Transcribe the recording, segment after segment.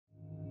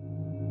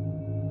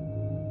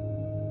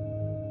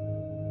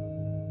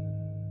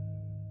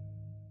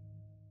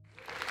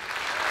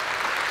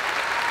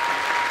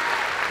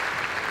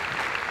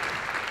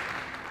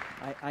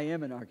I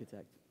am an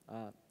architect.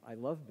 I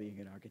love being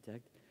an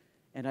architect.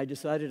 And I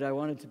decided I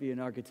wanted to be an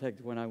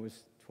architect when I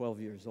was 12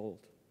 years old.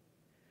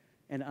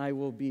 And I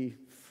will be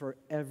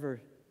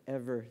forever,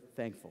 ever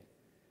thankful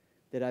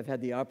that I've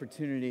had the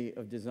opportunity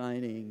of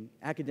designing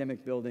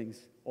academic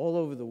buildings all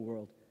over the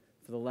world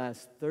for the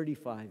last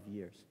 35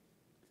 years.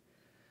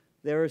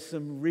 There are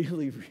some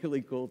really,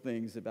 really cool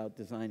things about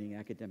designing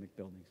academic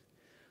buildings.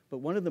 But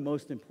one of the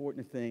most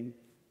important things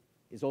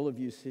is all of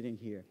you sitting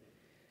here.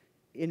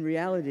 In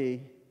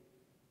reality,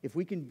 if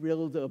we can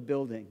build a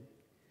building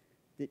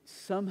that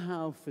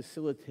somehow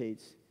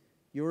facilitates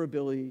your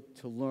ability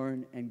to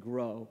learn and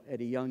grow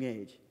at a young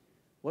age,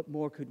 what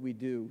more could we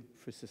do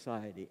for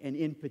society? And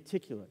in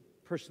particular,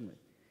 personally,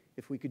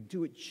 if we could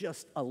do it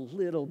just a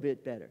little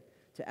bit better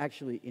to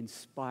actually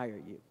inspire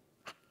you,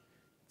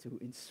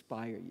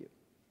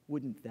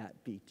 wouldn't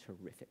that be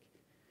terrific?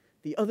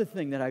 The other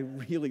thing that I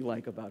really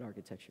like about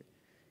architecture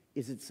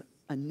is it's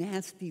a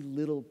nasty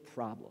little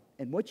problem.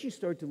 And what you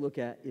start to look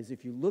at is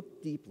if you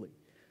look deeply,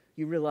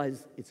 you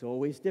realize it's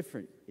always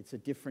different. It's a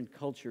different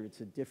culture.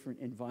 It's a different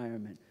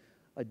environment,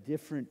 a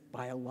different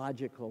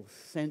biological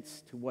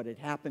sense to what it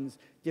happens,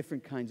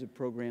 different kinds of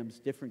programs,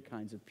 different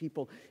kinds of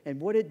people.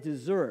 And what it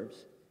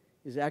deserves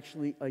is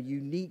actually a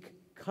unique,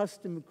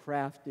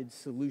 custom-crafted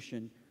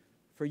solution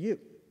for you.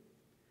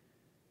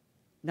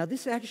 Now,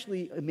 this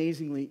actually,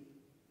 amazingly,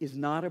 is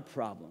not a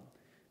problem,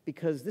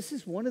 because this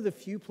is one of the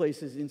few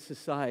places in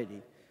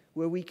society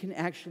where we can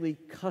actually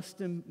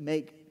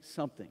custom-make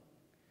something.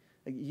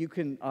 You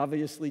can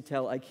obviously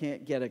tell I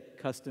can't get a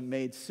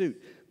custom-made suit,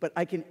 but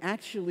I can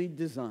actually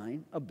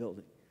design a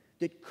building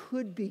that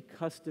could be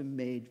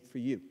custom-made for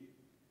you.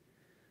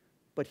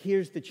 But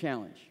here's the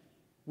challenge.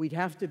 We'd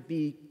have to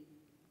be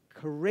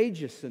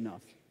courageous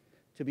enough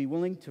to be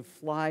willing to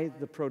fly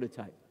the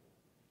prototype.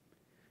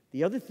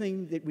 The other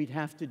thing that we'd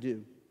have to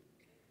do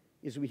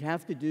is we'd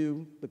have to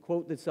do the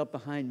quote that's up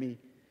behind me.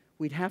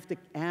 We'd have to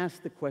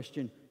ask the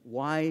question,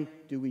 why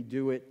do we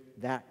do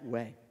it that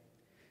way?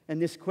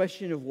 And this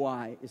question of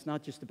why is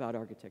not just about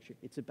architecture.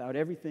 It's about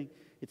everything.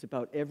 It's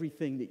about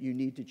everything that you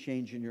need to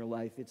change in your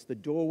life. It's the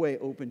doorway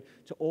open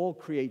to all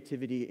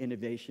creativity,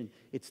 innovation.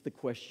 It's the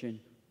question,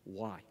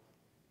 why?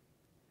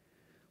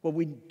 Well,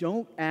 we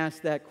don't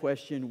ask that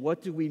question,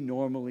 what do we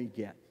normally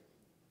get?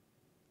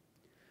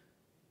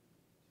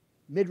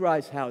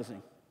 Mid-rise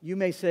housing. You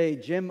may say,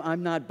 Jim,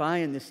 I'm not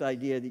buying this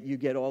idea that you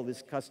get all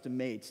this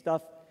custom-made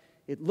stuff.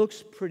 It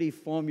looks pretty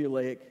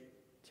formulaic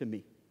to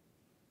me.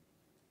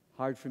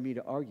 Hard for me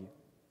to argue.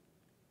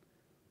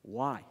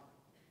 Why?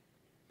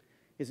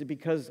 Is it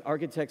because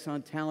architects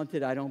aren't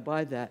talented? I don't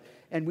buy that.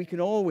 And we can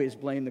always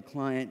blame the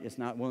client is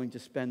not willing to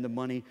spend the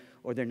money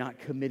or they're not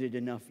committed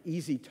enough.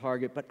 Easy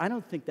target. But I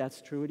don't think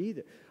that's true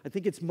either. I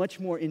think it's much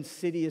more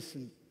insidious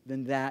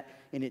than that.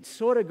 And it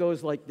sort of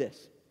goes like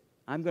this.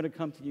 I'm going to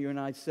come to you and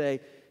I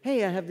say,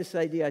 hey, I have this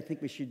idea, I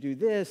think we should do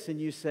this. And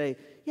you say,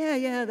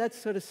 yeah, that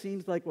sort of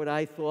seems like what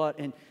I thought.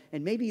 And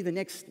maybe the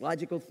next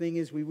logical thing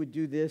is we would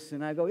do this.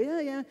 And I go,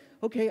 yeah,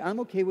 okay, I'm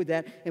okay with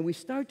that. And we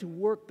start to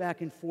work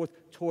back and forth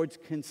towards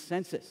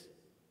consensus.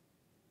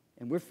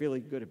 And we're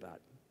feeling good about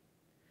it.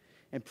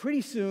 And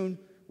pretty soon,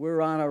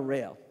 we're on a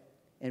rail.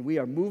 And we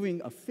are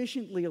moving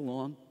efficiently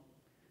along,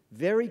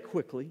 very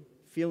quickly,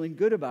 feeling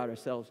good about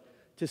ourselves,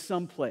 to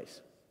some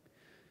place.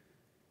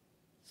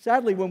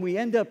 Sadly, when we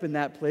end up in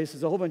that place,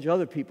 there's a whole bunch of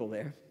other people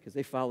there, because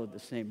they followed the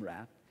same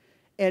route.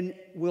 And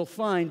we'll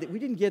find that we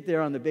didn't get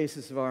there on the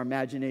basis of our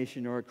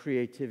imagination or our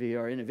creativity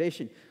or our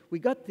innovation. We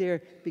got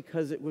there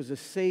because it was a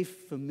safe,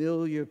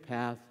 familiar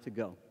path to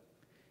go.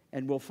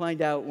 And we'll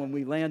find out when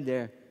we land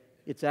there,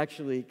 it's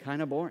actually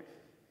kind of boring.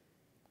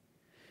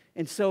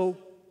 And so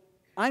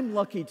I'm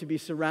lucky to be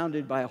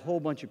surrounded by a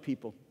whole bunch of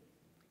people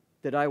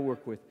that I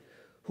work with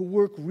who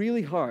work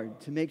really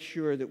hard to make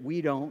sure that we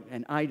don't,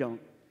 and I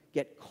don't,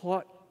 get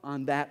caught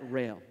on that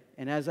rail.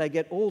 And as I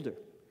get older,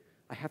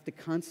 I have to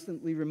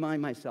constantly remind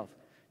myself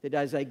that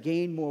as I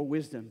gain more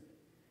wisdom,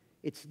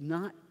 it's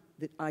not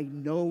that I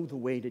know the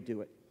way to do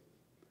it,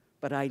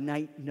 but I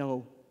might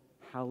know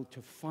how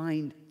to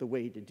find the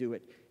way to do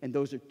it. And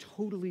those are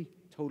totally,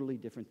 totally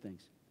different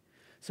things.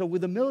 So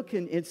with the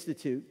Millikan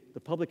Institute, the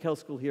public health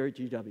school here at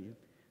GW,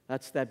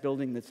 that's that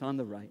building that's on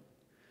the right.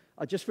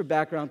 Just for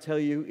background, tell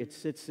you it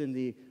sits in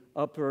the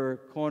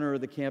upper corner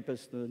of the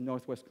campus, the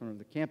northwest corner of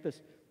the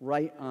campus,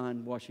 right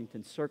on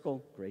Washington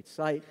Circle. Great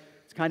site.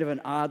 It's kind of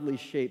an oddly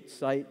shaped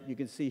site. You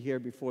can see here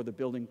before the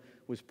building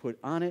was put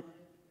on it.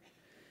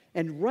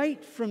 And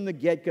right from the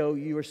get-go,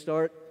 you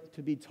start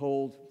to be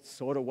told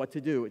sort of what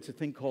to do. It's a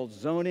thing called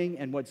zoning,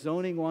 and what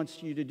zoning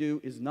wants you to do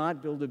is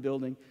not build a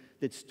building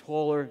that's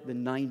taller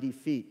than 90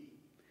 feet.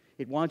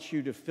 It wants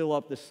you to fill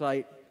up the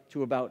site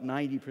to about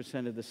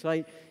 90% of the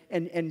site.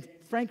 And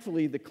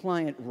frankly, the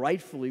client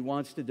rightfully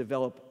wants to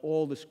develop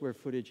all the square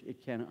footage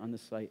it can on the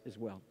site as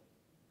well.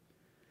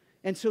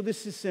 And so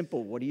this is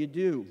simple. What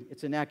do?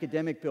 It's an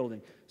academic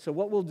building. So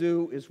what we'll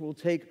do is we'll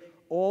take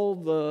all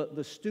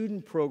the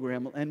student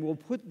program and we'll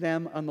put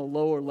them on the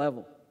lower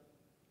level.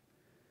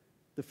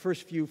 the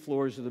first few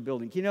floors of the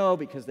building. You know,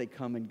 because they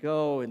come and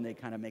go, and they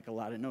kind of make a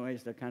lot of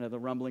noise. They're kind of the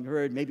rumbling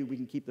herd. Maybe we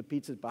can keep the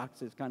pizza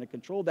boxes kind of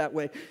controlled that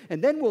way.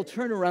 And then we'll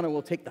turn around and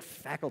we'll take the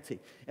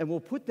faculty, and we'll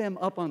put them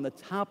up on the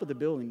top of the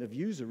building. The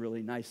views are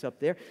really nice up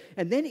there.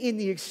 And then in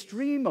the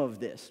extreme of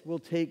this, we'll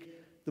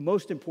take the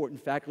most important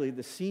faculty,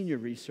 the senior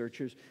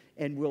researchers,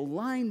 and we'll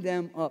line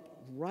them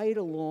up right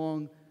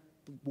along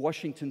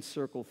Washington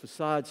Circle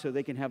facade so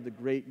they can have the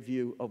great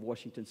view of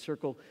Washington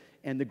Circle.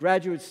 And the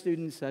graduate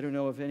students, I don't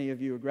know if any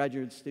of you are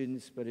graduate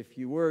students, but if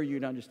you were,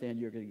 you'd understand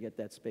you're going to get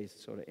that space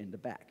sort of in the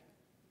back.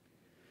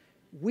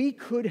 We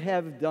could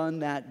have done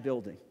that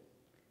building,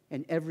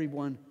 and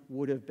everyone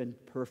would have been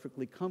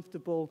perfectly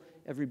comfortable.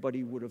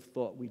 Everybody would have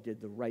thought we did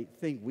the right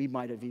thing. We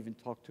might have even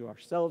talked to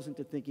ourselves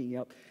into thinking,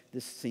 yep,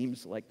 this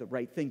seems like the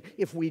right thing.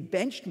 If we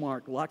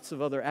benchmarked lots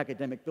of other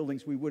academic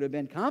buildings, we would have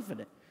been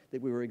confident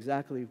that we were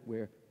exactly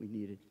where we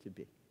needed to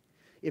be.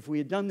 If we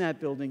had done that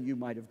building, you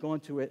might have gone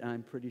to it, and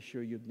I'm pretty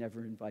sure you'd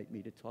never invite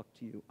me to talk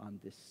to you on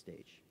this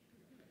stage.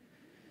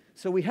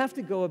 So we have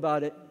to go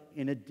about it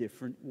in a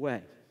different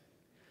way.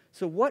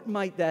 So what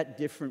might that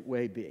different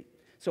way be?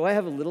 So I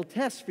have a little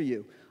test for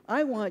you.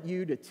 I want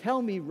you to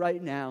tell me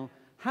right now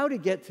how to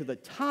get to the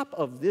top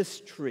of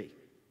this tree.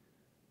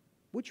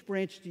 Which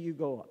branch do you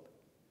go up?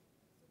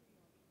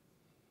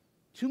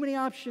 Too many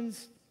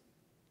options?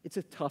 It's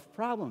a tough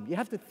problem. You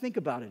have to think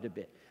about it a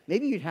bit.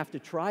 Maybe you'd have to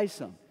try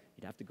some.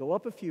 You'd have to go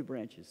up a few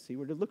branches, see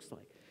what it looks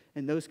like,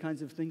 and those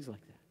kinds of things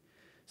like that.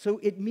 So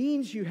it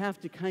means you have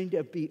to kind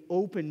of be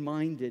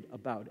open-minded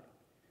about it.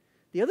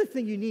 The other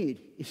thing you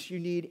need is you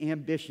need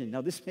ambition.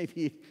 Now, this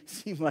may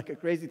seem like a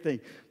crazy thing,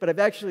 but I've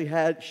actually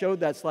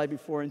showed that slide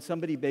before, and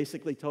somebody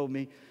basically told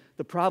me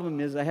the problem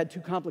is I had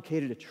too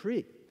complicated a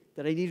tree,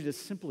 that I needed a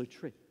simpler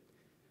tree,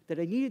 that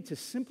I needed to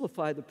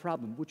simplify the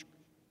problem, which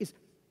is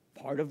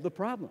part of the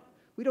problem.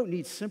 We don't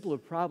need simpler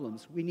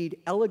problems. We need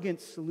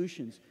elegant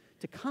solutions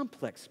to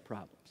complex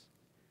problems.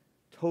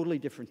 Totally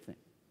different thing.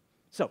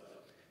 So,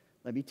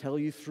 let me tell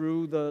you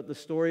through the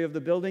story of the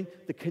building.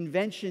 The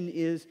convention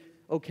is,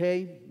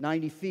 okay,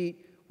 90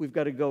 feet. We've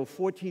got to go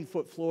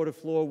 14-foot floor to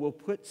floor. We'll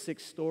put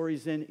 6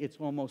 stories in. It's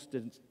almost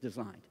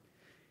designed.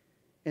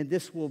 And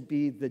this will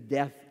be the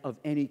death of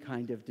any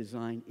kind of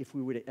design if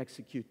we were to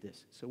execute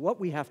this. So what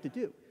we have to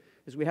do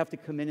is we have to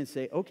come in and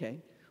say, okay,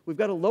 we've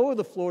got to lower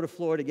the floor to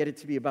floor to get it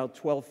to be about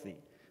 12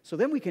 feet. So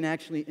then we can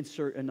actually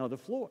insert another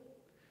floor.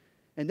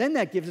 And then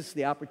that gives us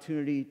the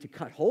opportunity to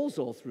cut holes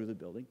all through the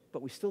building,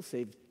 but we still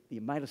save the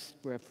amount of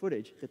square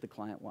footage that the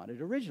client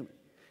wanted originally.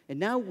 And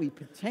now we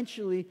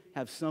potentially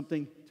have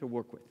something to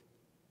work with.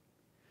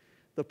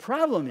 The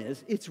problem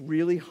is, it's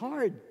really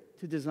hard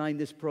to design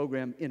this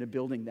program in a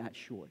building that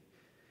short.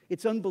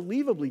 It's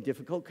unbelievably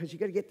difficult because you've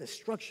got to get the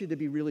structure to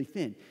be really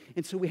thin.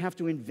 And so we have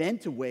to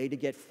invent a way to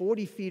get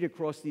 40 feet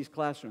across these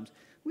classrooms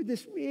with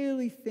this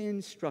really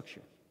thin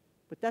structure.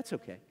 But that's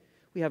okay.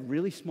 We have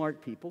really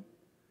smart people.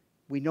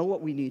 We know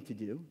what we need to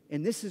do.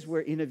 And this is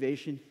where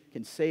innovation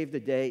can save the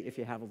day if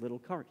you have a little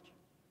courage.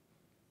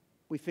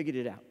 We figured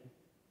it out.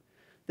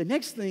 The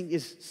next thing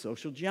is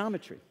social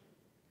geometry.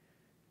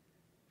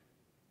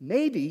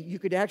 Maybe you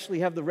could actually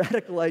have the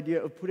radical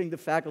idea of putting the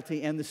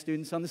faculty and the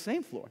students on the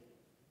same floor.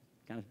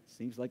 Kind of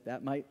seems like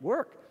that might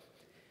work.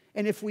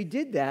 And if we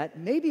did that,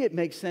 maybe it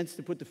makes sense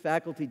to put the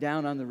faculty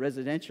down on the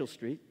residential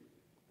street,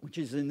 which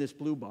is in this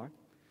blue bar,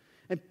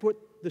 and put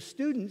the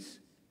students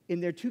in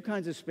their 2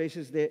 kinds of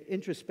spaces, their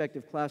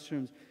introspective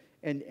classrooms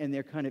and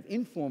their kind of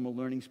informal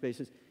learning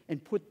spaces,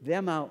 and put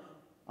them out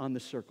on the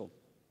circle.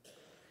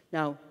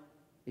 Now,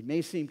 it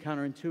may seem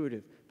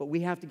counterintuitive, but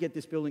we have to get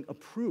this building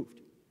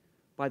approved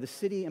by the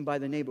city and by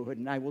the neighborhood.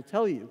 And I will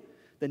tell you,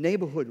 the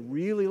neighborhood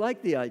really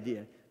liked the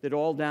idea that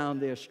all down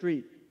their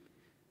street,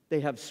 they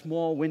have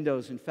small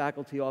windows in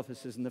faculty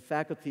offices, and the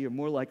faculty are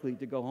more likely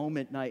to go home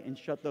at night and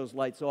shut those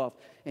lights off,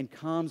 and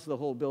calms the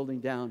whole building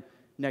down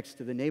next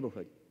to the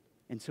neighborhood.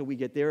 And so we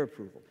get their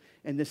approval.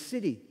 And the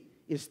city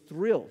is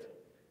thrilled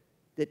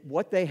that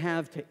what they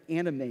have to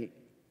animate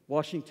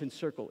Washington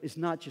Circle is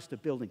not just a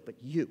building, but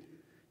you.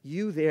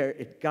 You there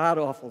at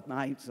god-awful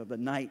nights of the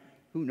night,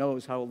 who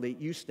knows how late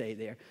you stay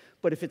there.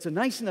 But if it's a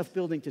nice enough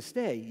building to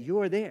stay,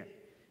 you're there.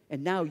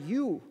 And now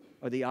you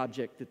are the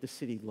object that the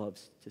city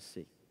loves to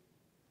see.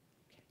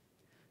 Okay.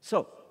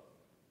 So,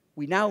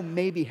 we now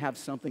maybe have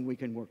something we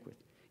can work with.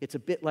 It's a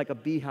bit like a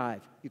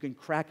beehive. You can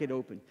crack it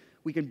open.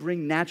 We can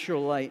bring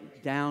natural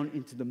light down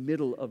into the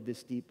middle of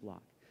this deep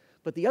block.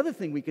 But the other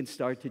thing we can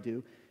start to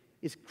do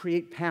is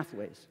create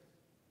pathways,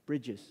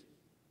 bridges,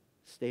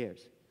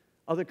 stairs,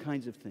 other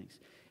kinds of things,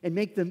 and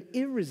make them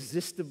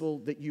irresistible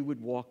that you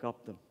would walk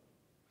up them.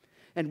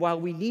 And while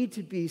we need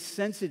to be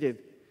sensitive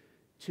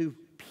to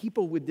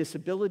people with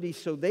disabilities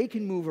so they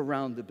can move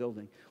around the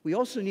building, we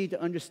also need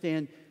to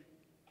understand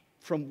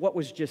from what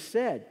was just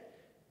said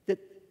that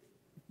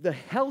the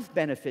health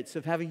benefits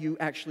of having you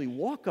actually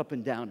walk up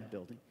and down a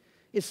building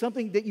is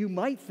something that you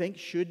might think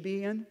should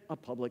be in a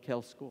public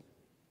health school.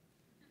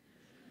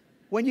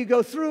 When you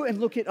go through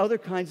and look at other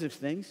kinds of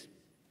things,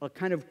 a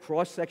kind of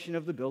cross-section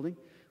of the building,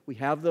 we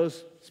have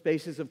those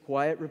spaces of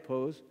quiet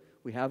repose.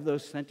 We have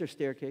those center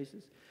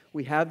staircases.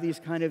 We have these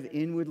kind of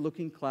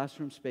inward-looking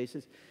classroom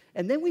spaces.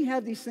 And then we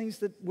have these things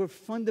that were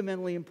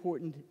fundamentally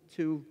important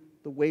to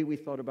the way we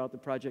thought about the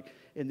project.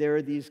 And there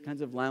are these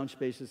kinds of lounge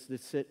spaces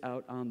that sit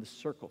out on the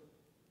circle.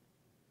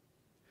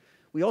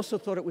 We also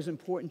thought it was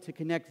important to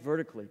connect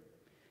vertically.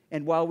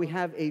 And while we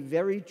have a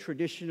very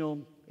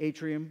traditional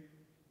atrium,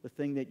 the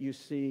thing that you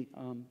see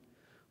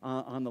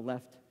on the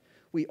left,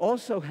 we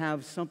also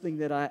have something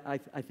that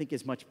I think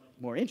is much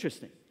more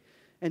interesting.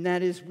 And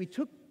that is, we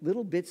took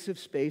little bits of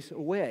space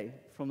away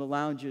from the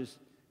lounges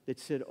that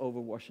sit over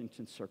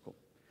Washington Circle.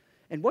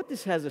 And what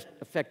this has the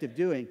effect of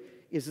doing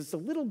is it's a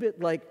little bit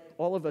like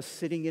all of us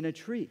sitting in a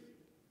tree.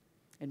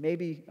 And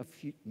maybe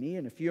me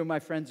and a few of my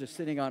friends are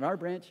sitting on our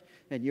branch,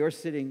 and you're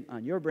sitting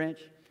on your branch,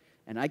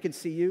 and I can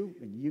see you,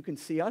 and you can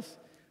see us,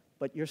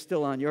 but you're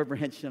still on your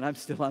branch, and I'm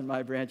still on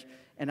my branch,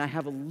 and I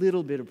have a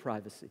little bit of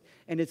privacy.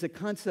 And it's a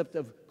concept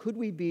of, could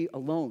we be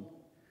alone,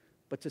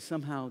 but to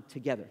somehow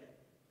together?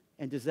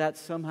 And does that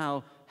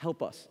somehow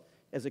help us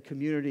as a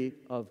community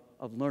of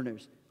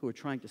learners who are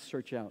trying to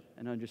search out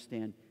and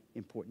understand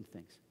important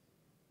things?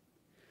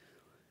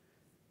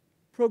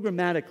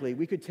 Programmatically,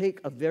 we could take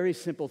a very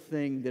simple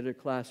thing that are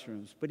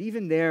classrooms, but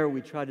even there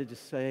we try to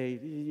just say,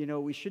 you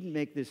know, we shouldn't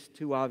make this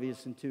too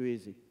obvious and too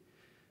easy.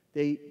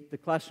 The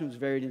classrooms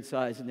varied in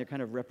size, and they're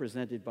kind of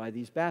represented by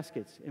these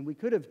baskets, and we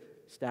could have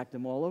stacked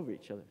them all over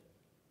each other.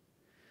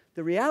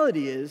 The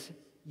reality is,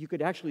 you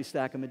could actually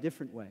stack them a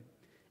different way.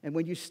 And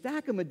when you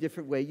stack them a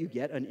different way, you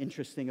get an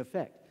interesting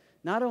effect.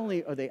 Not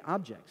only are they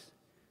objects,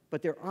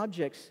 but they're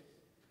objects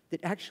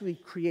that actually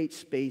create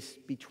space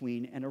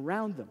between and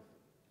around them.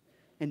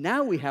 And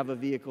now we have a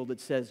vehicle that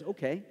says,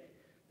 okay,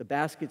 the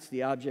baskets,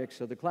 the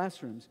objects are the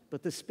classrooms,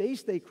 but the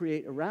space they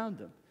create around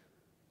them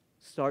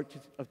start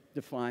to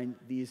define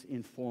these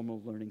informal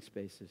learning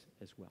spaces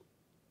as well.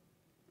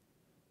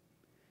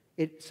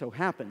 It so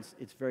happens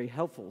it's very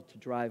helpful to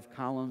drive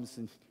columns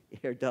and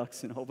air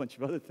ducts and a whole bunch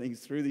of other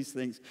things through these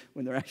things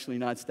when they're actually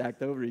not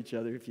stacked over each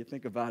other, if you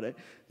think about it,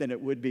 than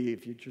it would be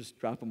if you just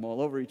drop them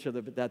all over each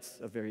other, but that's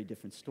a very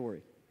different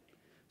story.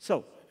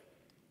 So,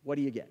 what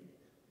do you get?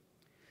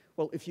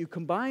 Well, if you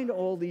combine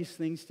all these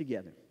things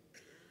together,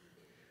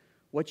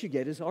 what you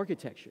get is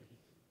architecture.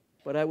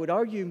 But I would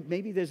argue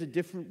maybe there's a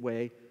different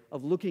way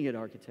of looking at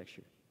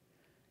architecture.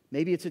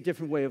 Maybe it's a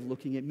different way of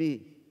looking at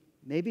me.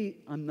 Maybe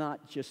I'm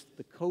not just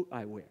the coat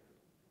I wear.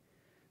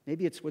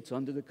 Maybe it's what's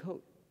under the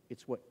coat.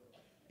 It's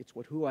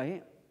who I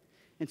am.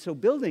 And so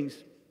buildings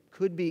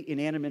could be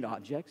inanimate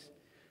objects,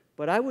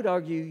 but I would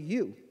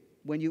argue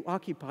when you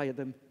occupy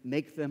them,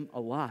 make them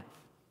alive.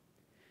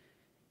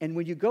 And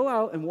when you go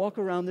out and walk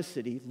around the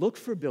city, look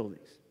for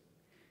buildings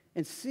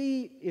and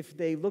see if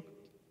they look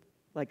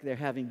like they're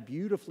having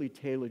beautifully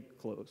tailored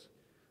clothes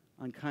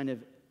on kind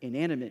of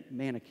inanimate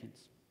mannequins.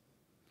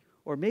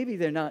 Or maybe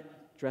they're not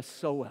dressed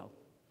so well,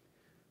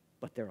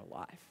 but they're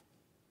alive.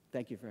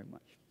 Thank you very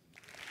much.